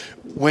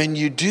 When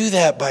you do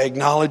that by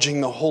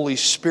acknowledging the Holy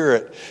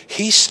Spirit,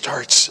 he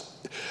starts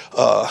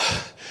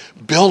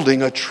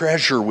building a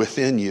treasure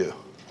within you.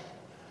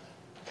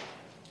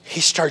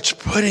 He starts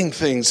putting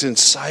things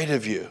inside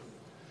of you.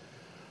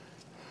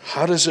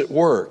 How does it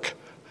work?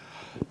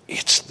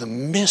 It's the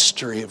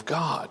mystery of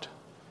God.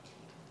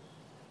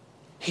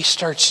 He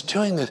starts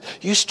doing this.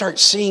 You start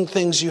seeing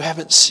things you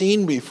haven't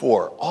seen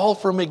before, all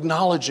from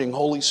acknowledging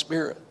Holy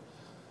Spirit.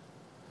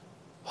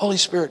 Holy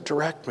Spirit,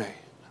 direct me.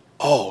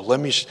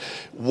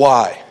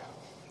 Why?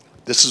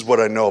 This is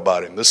what I know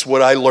about him. This is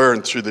what I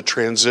learned through the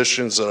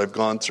transitions that I've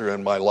gone through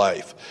in my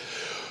life.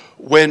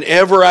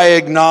 Whenever I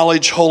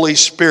acknowledge Holy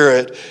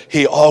Spirit,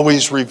 he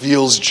always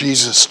reveals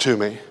Jesus to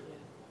me.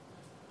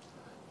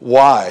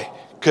 Why?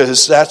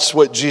 Because that's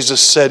what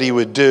Jesus said he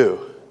would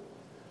do.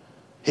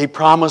 He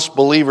promised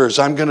believers,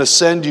 I'm going to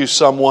send you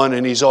someone,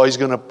 and he's always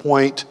going to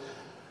point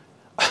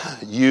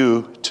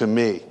you to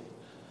me.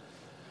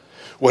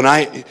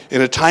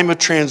 In a time of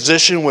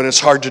transition, when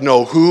it's hard to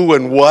know who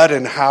and what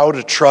and how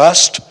to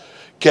trust,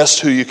 guess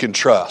who you can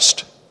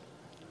trust?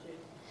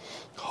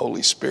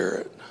 Holy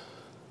Spirit.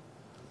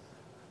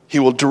 He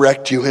will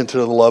direct you into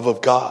the love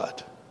of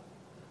God.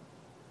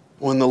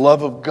 When the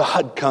love of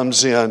God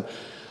comes in,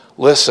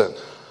 listen,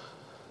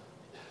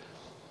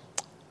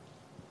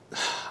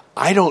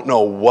 I don't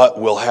know what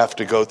we'll have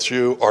to go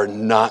through or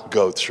not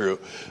go through,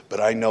 but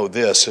I know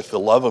this, if the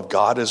love of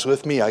God is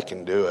with me, I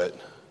can do it.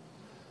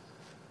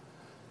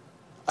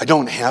 I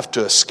don't have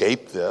to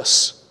escape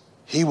this.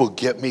 He will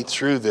get me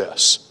through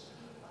this.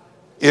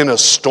 In a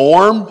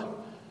storm,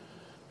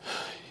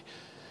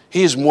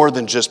 he is more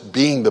than just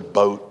being the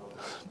boat,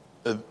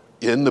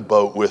 in the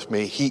boat with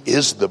me. He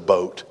is the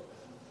boat.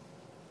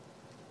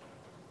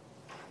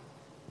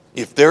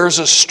 If there's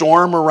a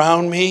storm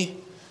around me,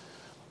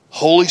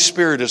 Holy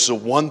Spirit is the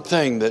one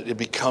thing that it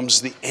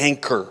becomes the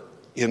anchor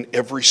in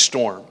every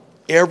storm.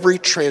 Every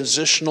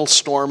transitional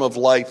storm of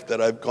life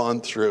that I've gone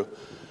through,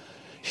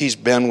 he's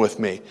been with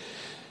me.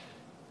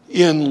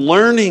 in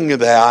learning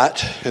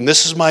that, and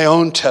this is my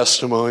own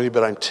testimony,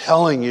 but I'm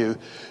telling you,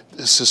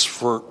 this is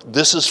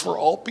for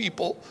all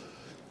people.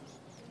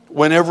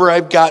 Whenever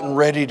I've gotten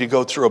ready to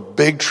go through a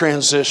big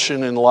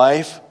transition in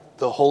life,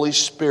 the Holy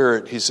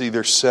Spirit, He's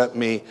either sent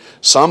me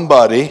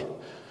somebody,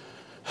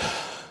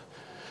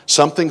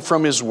 something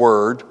from His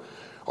Word,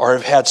 or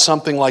I've had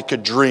something like a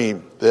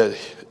dream,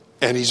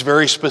 and He's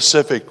very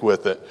specific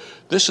with it.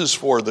 This is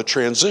for the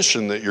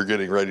transition that you're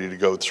getting ready to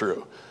go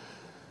through.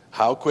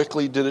 How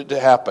quickly did it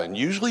happen?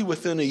 Usually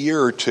within a year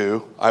or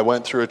two, I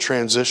went through a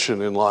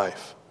transition in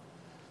life.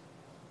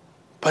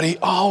 But He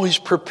always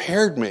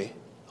prepared me.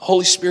 The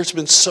Holy Spirit's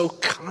been so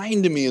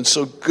kind to me and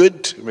so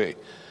good to me.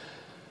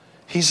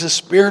 He's the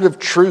Spirit of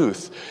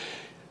truth.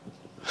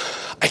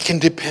 I can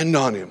depend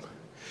on Him.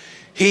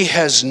 He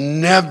has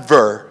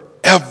never,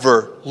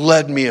 ever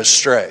led me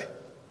astray.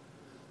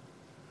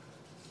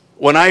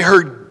 When I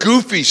heard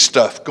goofy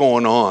stuff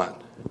going on,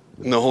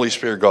 and the Holy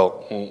Spirit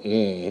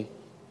go,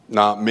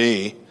 not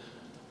me.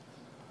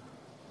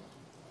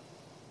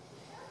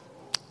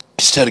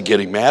 Instead of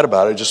getting mad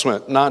about it, I just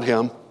went, not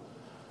him.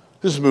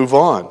 Just move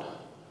on.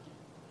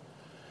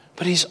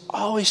 But He's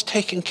always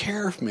taken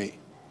care of me.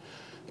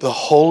 The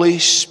Holy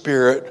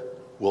Spirit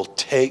will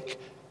take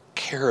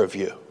care of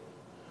you.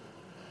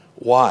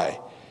 Why?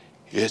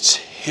 It's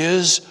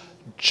His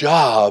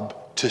job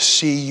to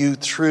see you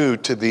through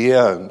to the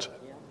end.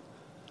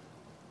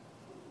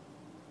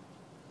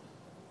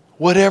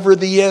 Whatever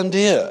the end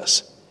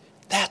is,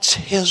 that's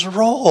His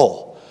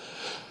role.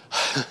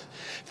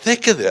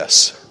 Think of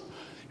this.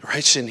 He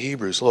writes in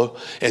Hebrews, lo,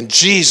 and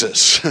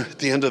Jesus, at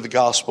the end of the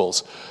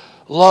Gospels,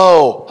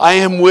 lo, I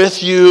am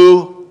with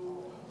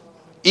you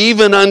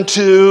even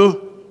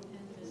unto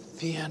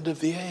the end of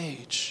the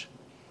age.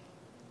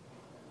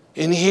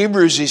 In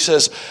Hebrews, he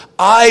says,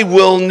 I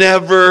will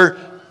never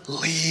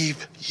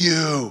leave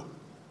you,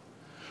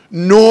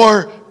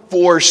 nor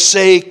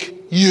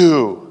forsake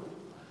you.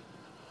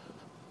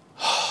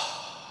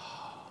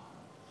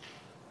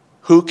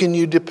 Who can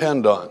you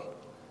depend on?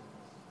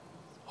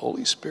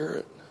 Holy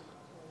Spirit.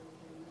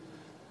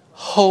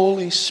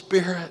 Holy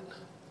Spirit.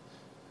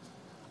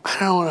 I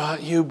don't know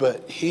about you,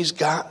 but He's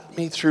got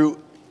me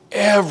through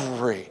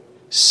every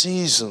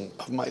season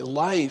of my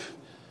life.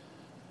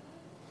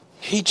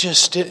 He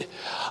just did.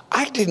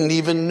 I didn't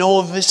even know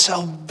of His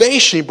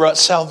salvation. He brought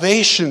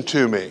salvation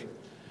to me.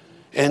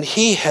 And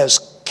He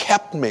has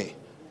kept me.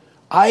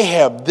 I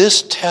have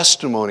this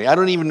testimony. I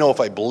don't even know if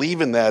I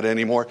believe in that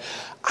anymore.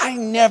 I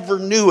never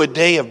knew a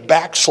day of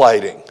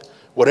backsliding,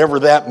 whatever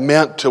that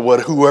meant to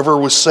whoever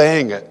was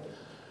saying it.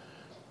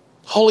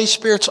 Holy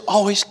Spirit's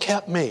always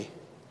kept me.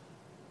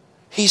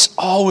 He's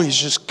always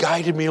just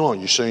guided me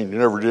along. You saying you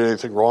never did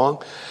anything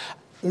wrong?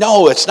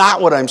 No, it's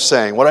not what I'm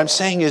saying. What I'm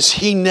saying is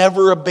He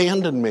never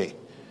abandoned me.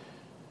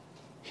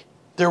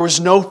 There was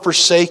no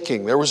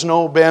forsaking. There was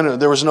no abandonment.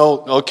 There was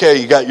no,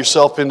 okay, you got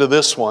yourself into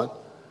this one.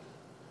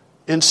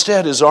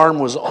 Instead, His arm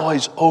was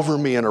always over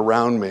me and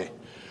around me.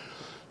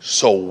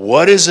 So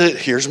what is it?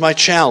 Here's my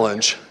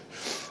challenge.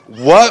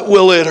 What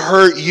will it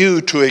hurt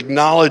you to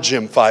acknowledge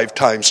Him 5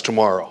 times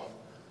tomorrow?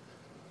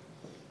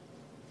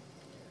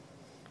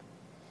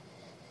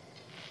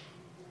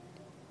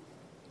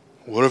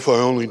 What if I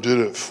only did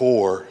it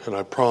 4 and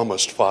I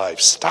promised 5?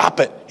 Stop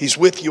it. He's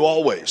with you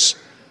always.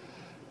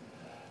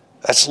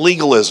 That's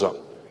legalism.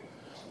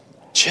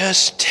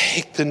 Just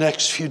take the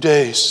next few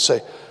days and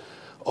say,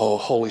 oh,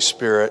 Holy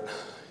Spirit,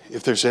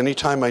 if there's any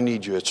time I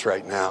need you, it's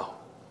right now.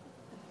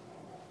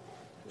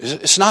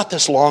 It's not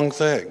this long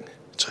thing.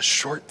 It's a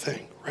short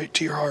thing, right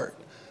to your heart.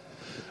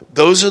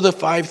 Those are the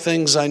 5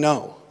 things I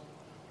know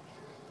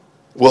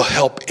will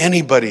help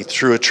anybody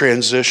through a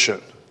transition.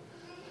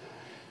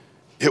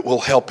 It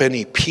will help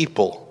any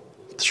people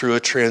through a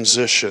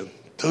transition.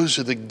 Those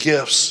are the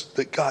gifts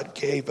that God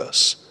gave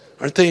us.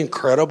 Aren't they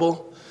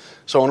incredible?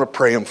 So I want to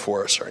pray them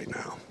for us right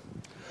now.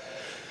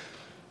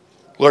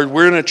 Lord,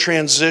 we're in a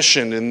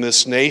transition in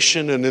this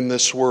nation and in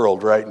this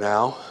world right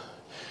now.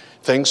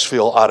 Things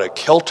feel out of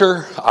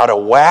kilter, out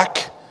of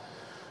whack.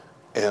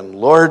 And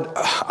Lord,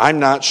 I'm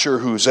not sure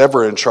who's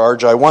ever in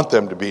charge. I want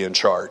them to be in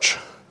charge.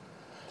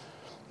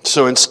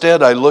 So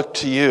instead, I look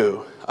to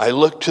you. I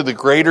look to the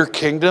greater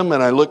kingdom,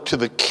 and I look to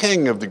the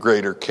King of the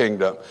greater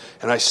kingdom.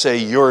 And I say,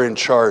 you're in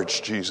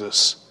charge,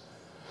 Jesus.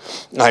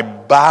 I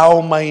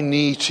bow my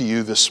knee to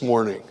you this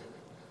morning.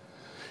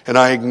 And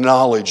I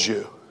acknowledge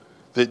you.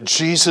 That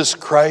Jesus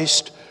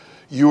Christ,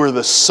 you are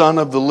the Son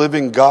of the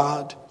living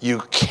God.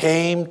 You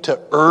came to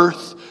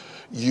earth.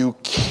 You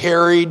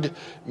carried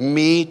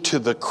me to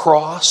the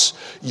cross.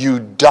 You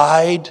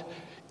died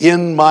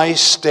in my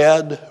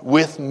stead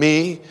with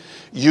me.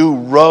 You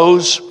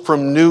rose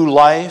from new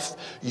life.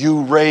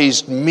 You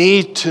raised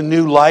me to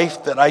new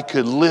life that I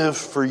could live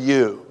for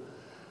you.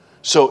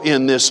 So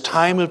in this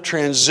time of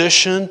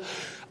transition,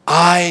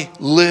 I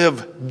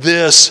live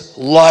this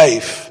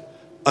life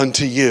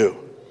unto you.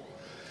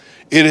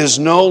 It is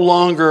no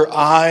longer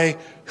I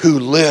who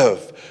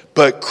live,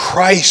 but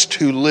Christ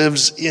who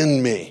lives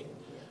in me.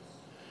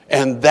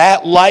 And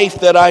that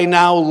life that I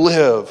now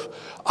live,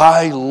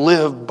 I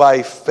live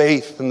by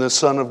faith in the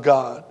Son of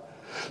God.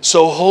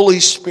 So Holy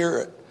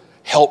Spirit,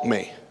 help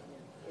me.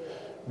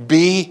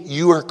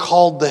 You are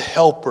called the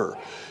helper.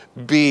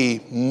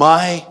 Be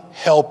my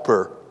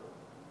helper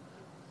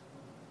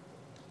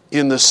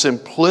in the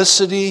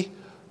simplicity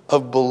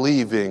of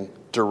believing.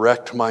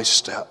 Direct my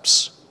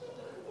steps.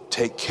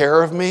 Take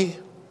care of me.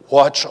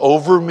 Watch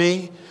over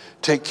me.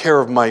 Take care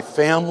of my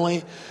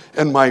family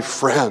and my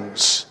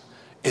friends.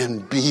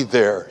 And be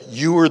there.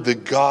 You are the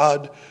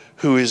God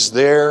who is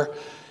there.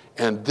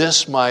 And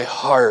this my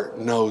heart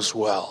knows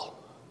well.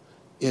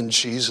 In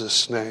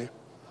Jesus' name.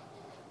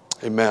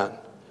 Amen.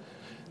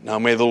 Now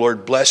may the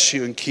Lord bless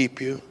you and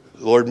keep you.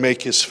 The Lord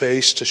make his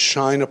face to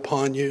shine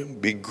upon you.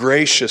 Be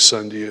gracious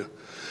unto you.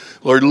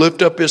 Lord,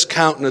 lift up his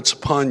countenance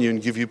upon you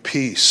and give you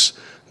peace.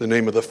 In the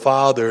name of the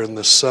Father and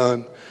the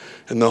Son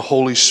and the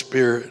Holy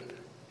Spirit.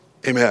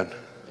 Amen.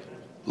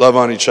 Love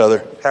on each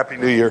other. Happy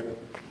New Year.